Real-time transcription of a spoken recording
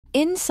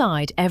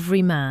Inside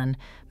every man,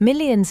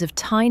 millions of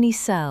tiny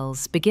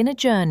cells begin a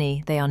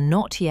journey they are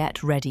not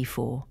yet ready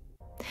for.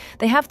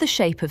 They have the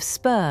shape of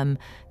sperm,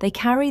 they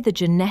carry the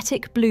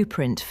genetic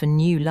blueprint for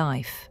new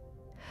life.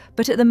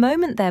 But at the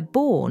moment they're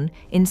born,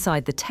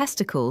 inside the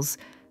testicles,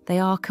 they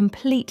are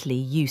completely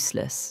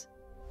useless.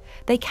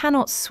 They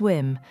cannot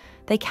swim,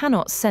 they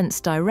cannot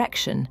sense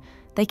direction,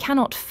 they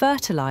cannot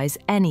fertilize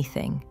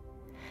anything.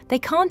 They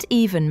can't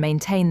even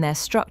maintain their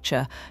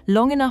structure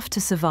long enough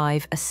to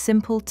survive a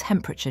simple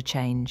temperature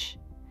change.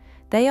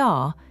 They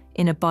are,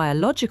 in a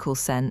biological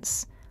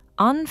sense,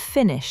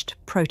 unfinished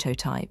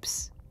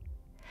prototypes.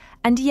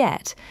 And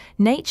yet,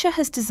 nature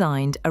has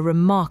designed a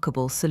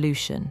remarkable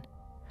solution.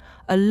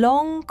 A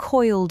long,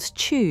 coiled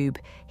tube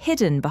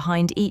hidden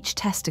behind each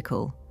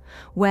testicle,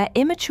 where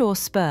immature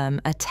sperm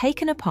are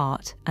taken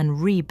apart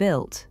and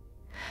rebuilt.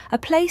 A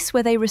place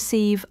where they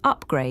receive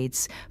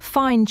upgrades,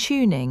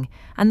 fine-tuning,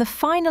 and the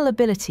final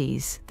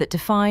abilities that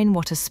define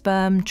what a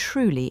sperm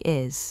truly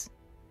is.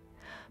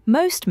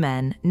 Most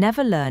men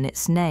never learn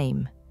its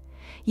name,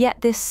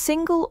 yet this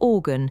single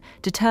organ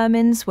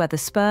determines whether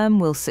sperm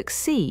will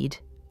succeed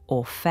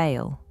or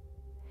fail.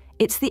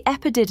 It's the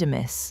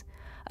epididymis,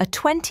 a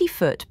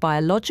 20-foot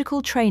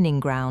biological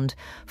training ground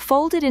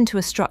folded into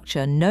a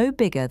structure no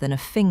bigger than a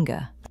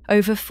finger.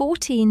 Over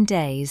 14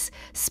 days,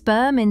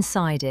 sperm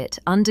inside it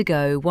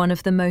undergo one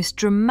of the most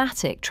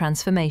dramatic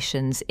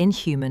transformations in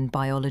human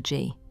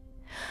biology.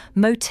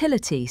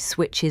 Motility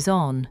switches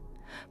on,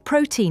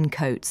 protein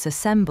coats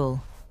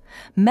assemble,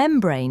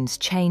 membranes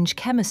change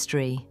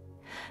chemistry,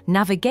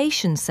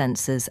 navigation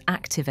sensors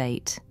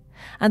activate,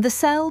 and the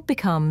cell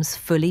becomes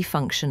fully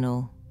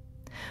functional.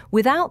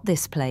 Without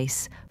this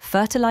place,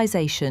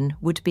 fertilization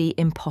would be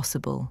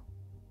impossible.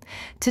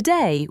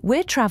 Today,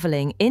 we're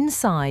travelling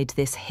inside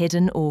this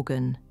hidden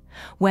organ,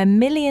 where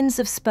millions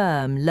of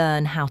sperm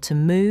learn how to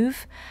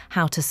move,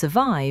 how to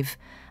survive,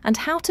 and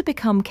how to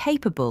become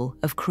capable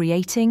of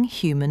creating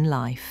human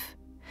life.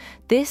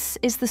 This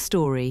is the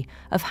story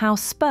of how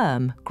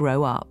sperm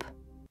grow up.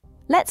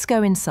 Let's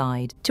go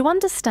inside. To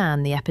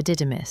understand the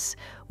epididymis,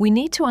 we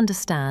need to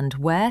understand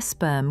where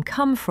sperm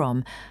come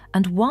from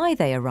and why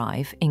they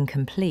arrive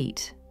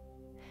incomplete.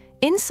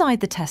 Inside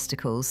the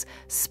testicles,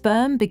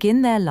 sperm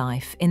begin their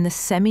life in the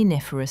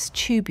seminiferous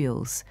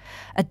tubules,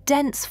 a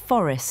dense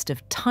forest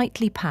of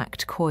tightly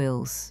packed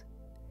coils.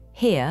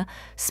 Here,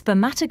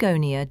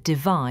 spermatogonia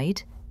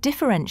divide,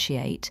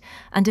 differentiate,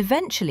 and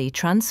eventually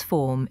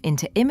transform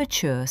into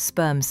immature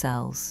sperm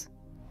cells.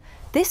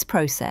 This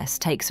process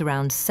takes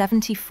around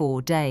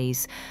 74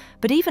 days,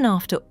 but even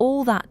after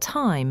all that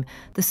time,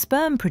 the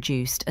sperm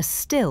produced are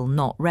still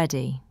not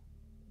ready.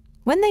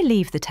 When they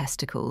leave the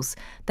testicles,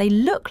 they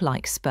look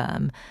like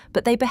sperm,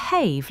 but they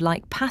behave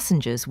like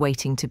passengers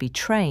waiting to be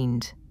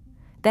trained.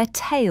 Their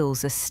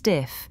tails are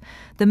stiff,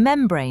 the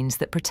membranes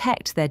that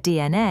protect their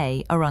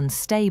DNA are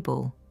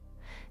unstable.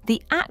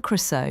 The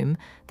acrosome,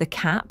 the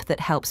cap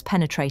that helps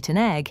penetrate an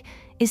egg,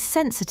 is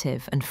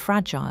sensitive and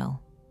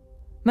fragile.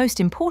 Most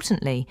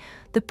importantly,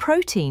 the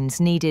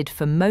proteins needed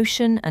for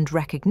motion and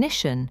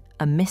recognition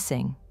are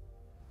missing.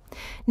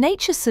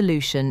 Nature's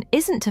solution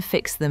isn't to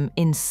fix them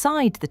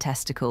inside the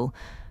testicle,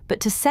 but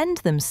to send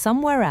them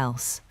somewhere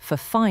else for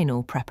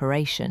final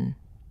preparation.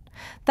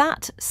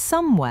 That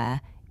somewhere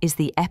is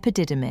the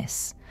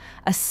epididymis,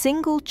 a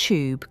single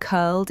tube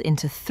curled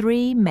into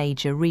 3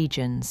 major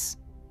regions.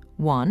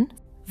 1.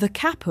 The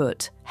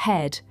caput,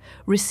 head,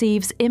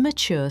 receives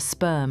immature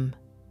sperm,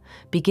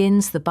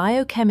 begins the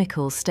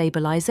biochemical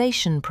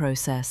stabilization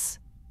process.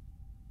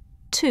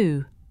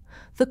 2.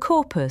 The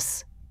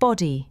corpus,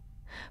 body,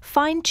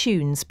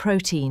 fine-tunes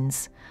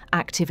proteins,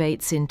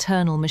 activates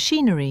internal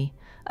machinery,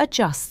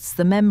 adjusts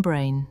the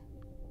membrane.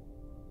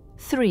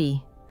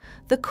 3.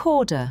 The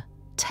cauda,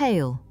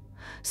 tail,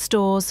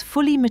 stores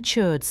fully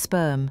matured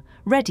sperm,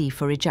 ready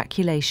for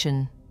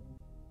ejaculation.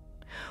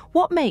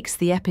 What makes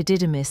the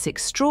epididymis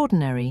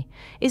extraordinary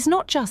is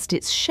not just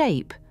its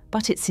shape,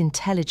 but its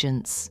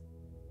intelligence.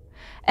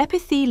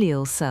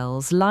 Epithelial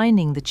cells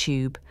lining the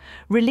tube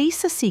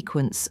release a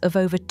sequence of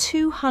over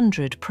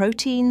 200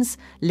 proteins,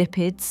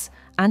 lipids,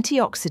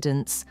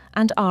 antioxidants,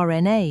 and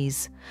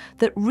RNAs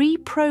that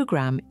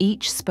reprogram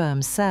each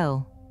sperm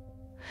cell.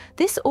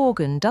 This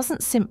organ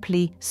doesn't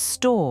simply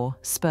store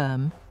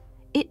sperm,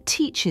 it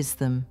teaches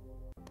them.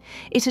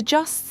 It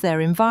adjusts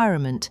their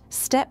environment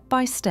step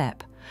by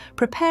step,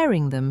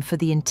 preparing them for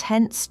the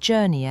intense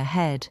journey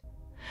ahead.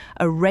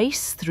 A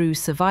race through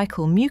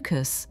cervical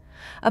mucus,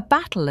 a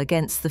battle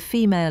against the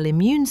female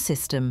immune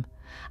system,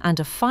 and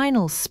a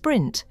final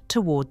sprint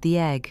toward the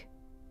egg.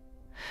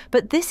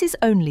 But this is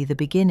only the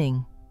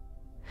beginning.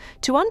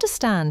 To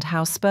understand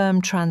how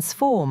sperm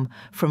transform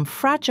from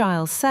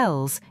fragile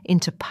cells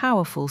into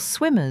powerful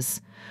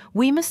swimmers,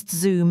 we must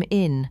zoom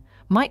in,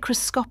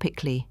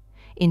 microscopically,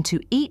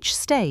 into each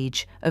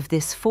stage of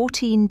this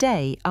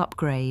 14-day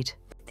upgrade.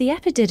 The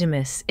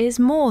epididymis is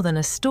more than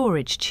a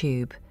storage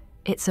tube.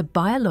 It's a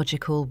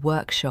biological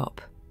workshop.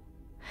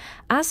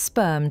 As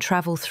sperm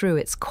travel through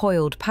its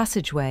coiled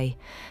passageway,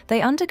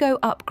 they undergo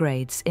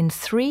upgrades in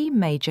 3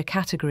 major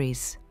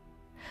categories.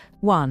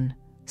 1.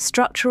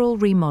 Structural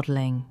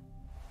remodeling.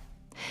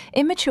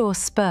 Immature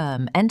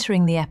sperm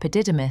entering the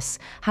epididymis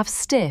have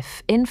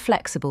stiff,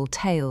 inflexible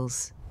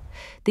tails.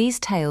 These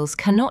tails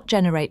cannot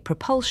generate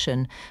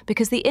propulsion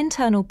because the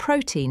internal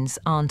proteins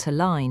aren't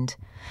aligned,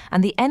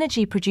 and the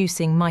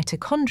energy-producing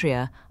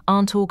mitochondria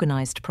aren't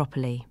organized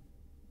properly.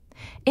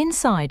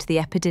 Inside the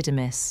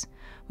epididymis,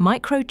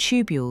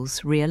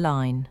 microtubules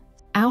realign.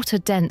 Outer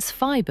dense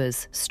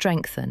fibers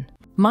strengthen.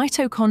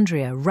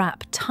 Mitochondria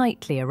wrap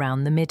tightly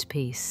around the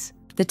midpiece.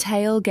 The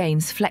tail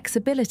gains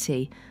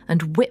flexibility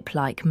and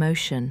whip-like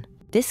motion.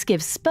 This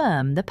gives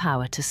sperm the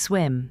power to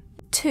swim.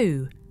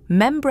 2.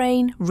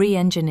 Membrane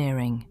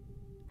re-engineering.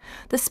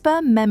 The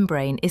sperm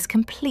membrane is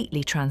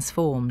completely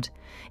transformed.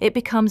 It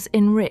becomes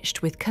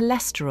enriched with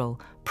cholesterol,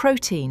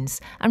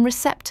 proteins, and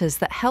receptors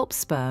that help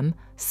sperm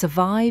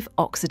survive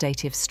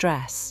oxidative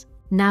stress,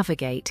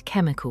 navigate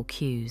chemical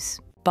cues,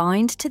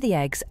 bind to the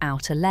egg's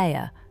outer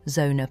layer,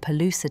 zona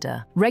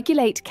pellucida,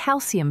 regulate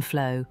calcium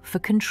flow for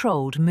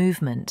controlled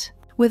movement.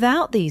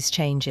 Without these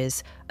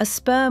changes, a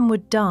sperm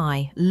would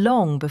die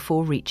long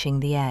before reaching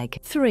the egg.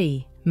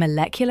 3.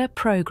 Molecular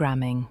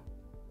programming.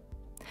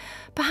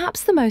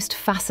 Perhaps the most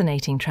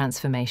fascinating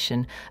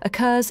transformation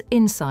occurs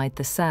inside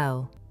the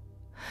cell.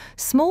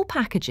 Small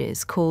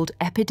packages called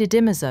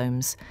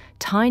epididymisomes,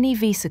 tiny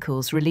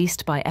vesicles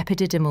released by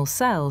epididymal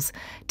cells,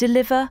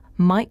 deliver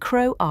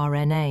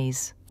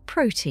microRNAs,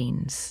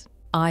 proteins,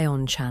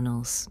 ion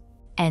channels,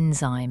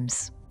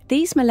 enzymes.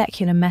 These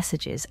molecular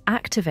messages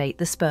activate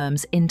the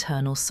sperm's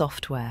internal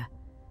software.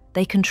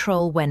 They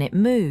control when it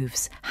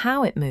moves,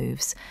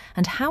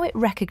 and how it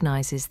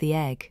recognizes the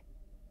egg.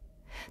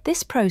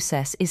 This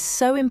process is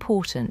so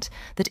important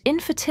that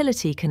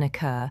infertility can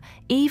occur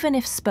even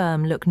if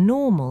sperm look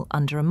normal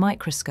under a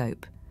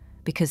microscope,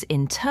 because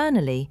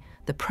internally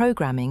the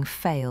programming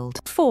failed.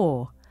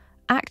 4.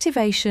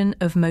 Activation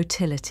of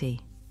motility.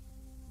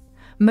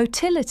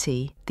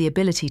 Motility, the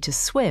ability to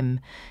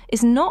swim,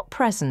 is not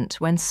present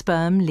when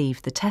sperm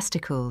leave the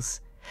testicles.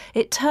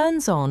 It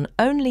turns on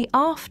only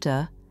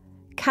after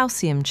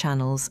calcium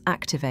channels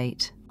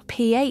activate,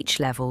 pH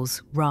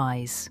levels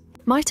rise,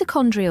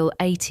 mitochondrial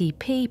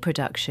ATP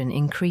production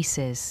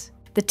increases.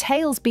 The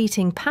tail's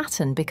beating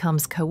pattern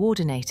becomes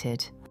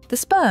coordinated. The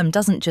sperm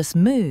doesn't just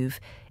move,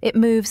 it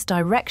moves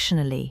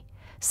directionally,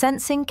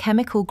 sensing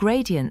chemical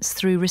gradients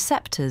through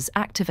receptors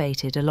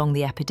activated along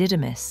the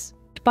epididymis.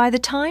 By the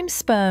time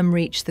sperm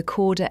reach the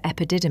cauda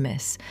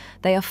epididymis,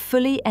 they are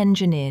fully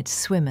engineered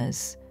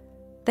swimmers.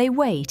 They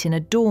wait in a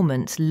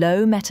dormant,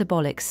 low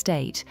metabolic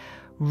state,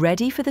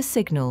 ready for the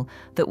signal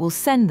that will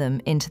send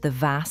them into the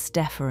vas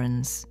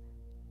deferens.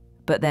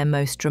 But their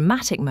most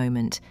dramatic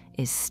moment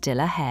is still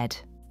ahead.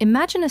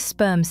 Imagine a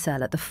sperm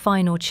cell at the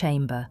final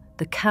chamber,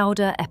 the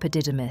cauda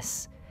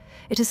epididymis.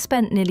 It has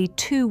spent nearly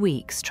 2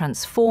 weeks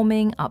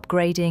transforming,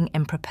 upgrading,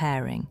 and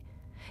preparing.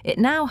 It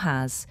now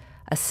has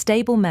a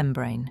stable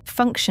membrane,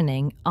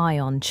 functioning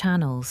ion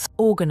channels,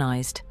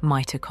 organized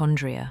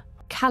mitochondria,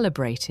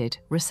 calibrated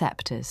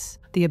receptors,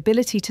 the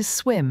ability to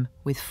swim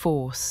with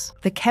force,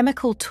 the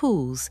chemical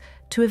tools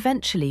to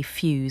eventually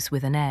fuse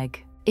with an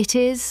egg. It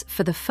is,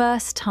 for the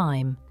first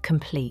time,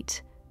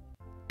 complete.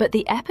 But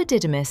the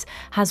epididymis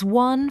has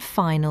one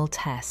final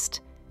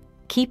test: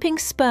 keeping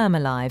sperm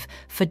alive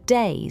for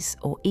days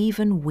or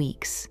even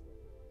weeks.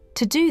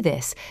 To do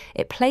this,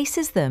 it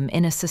places them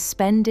in a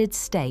suspended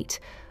state,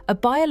 a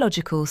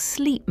biological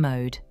sleep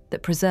mode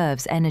that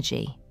preserves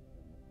energy.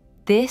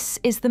 This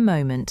is the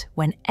moment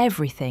when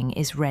everything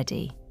is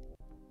ready.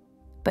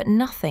 But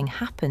nothing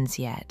happens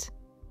yet.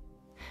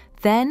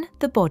 Then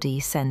the body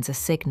sends a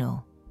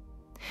signal.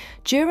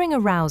 During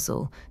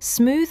arousal,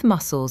 smooth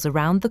muscles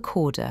around the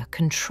cauda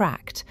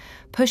contract,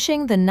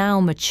 pushing the now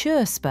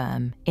mature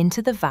sperm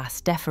into the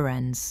vas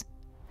deferens.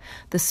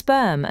 The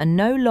sperm are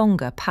no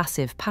longer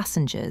passive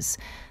passengers.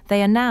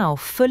 They are now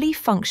fully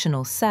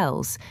functional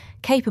cells,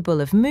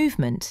 capable of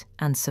movement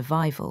and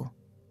survival.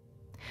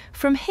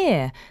 From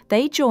here,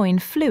 they join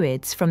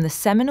fluids from the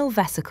seminal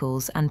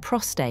vesicles and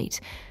prostate,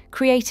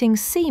 creating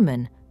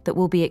semen that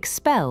will be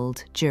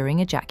expelled during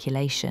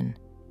ejaculation.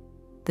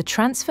 The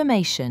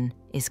transformation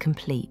is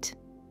complete.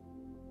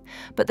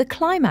 But the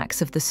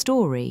climax of the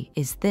story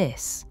is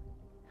this: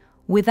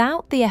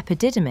 without the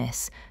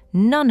epididymis,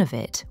 none of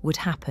it would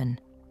happen.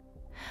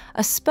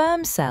 A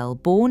sperm cell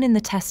born in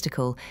the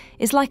testicle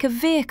is like a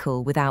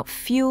vehicle without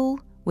fuel,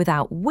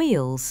 without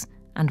wheels,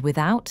 and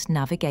without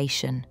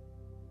navigation.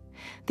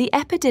 The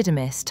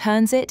epididymis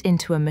turns it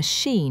into a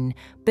machine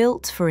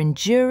built for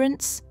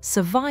endurance,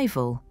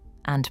 survival,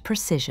 and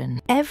precision.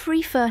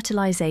 Every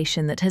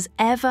fertilization that has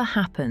ever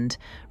happened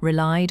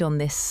relied on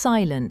this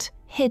silent,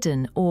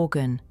 hidden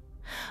organ.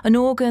 An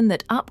organ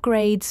that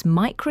upgrades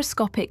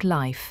microscopic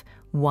life,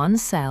 one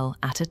cell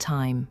at a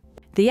time.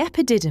 The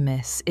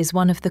epididymis is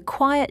one of the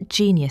quiet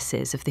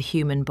geniuses of the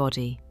human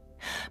body.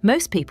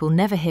 Most people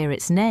never hear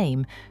its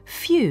name,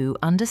 few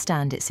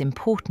understand its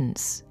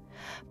importance.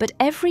 But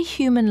every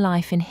human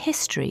life in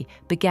history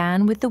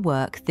began with the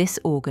work this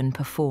organ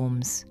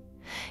performs.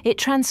 It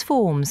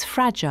transforms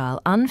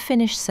fragile,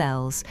 unfinished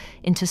cells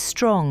into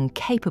strong,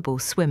 capable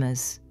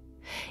swimmers.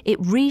 It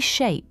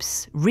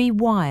reshapes,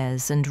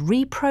 rewires, and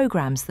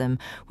reprograms them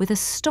with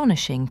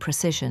astonishing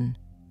precision.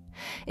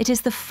 It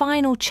is the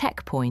final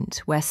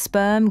checkpoint where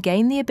sperm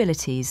gain the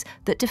abilities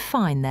that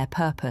define their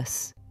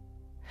purpose.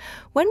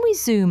 When we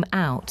zoom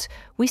out,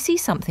 we see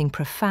something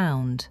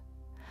profound.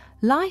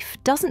 Life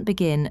doesn't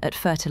begin at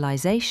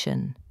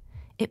fertilization.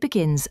 It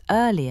begins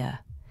earlier,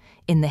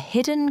 in the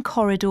hidden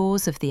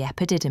corridors of the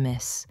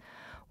epididymis,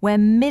 where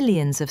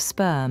millions of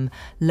sperm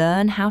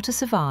learn how to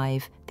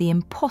survive the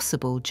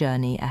impossible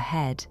journey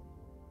ahead.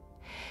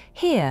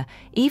 Here,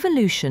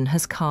 evolution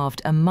has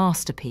carved a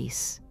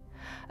masterpiece,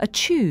 a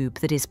tube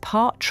that is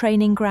part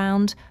training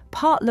ground,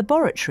 part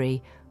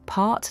laboratory,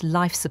 part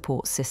life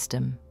support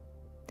system.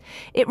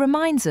 It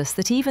reminds us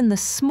that even the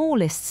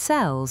smallest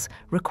cells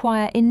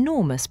require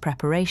enormous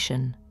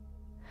preparation.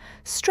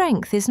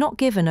 Strength is not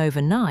given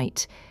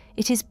overnight,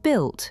 it is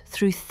built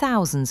through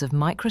thousands of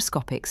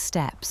microscopic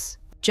steps.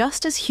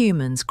 Just as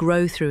humans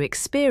grow through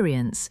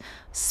experience,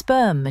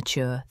 sperm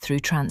mature through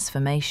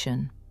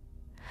transformation.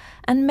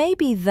 And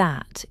maybe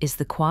that is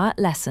the quiet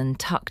lesson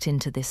tucked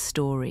into this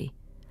story,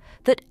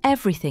 that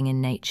everything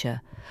in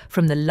nature,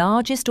 from the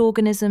largest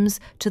organisms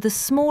to the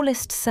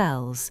smallest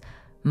cells,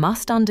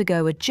 must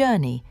undergo a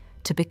journey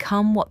to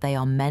become what they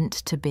are meant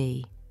to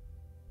be.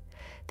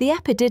 The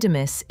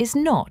epididymis is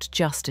not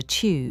just a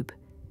tube.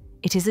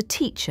 It is a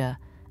teacher,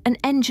 an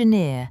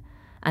engineer,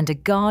 and a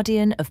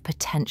guardian of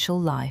potential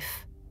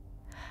life.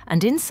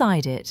 And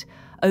inside it,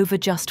 over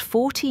just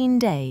 14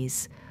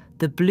 days,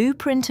 the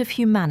blueprint of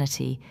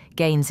humanity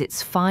gains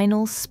its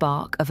final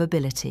spark of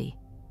ability,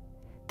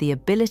 the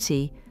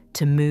ability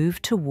to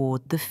move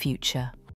toward the future.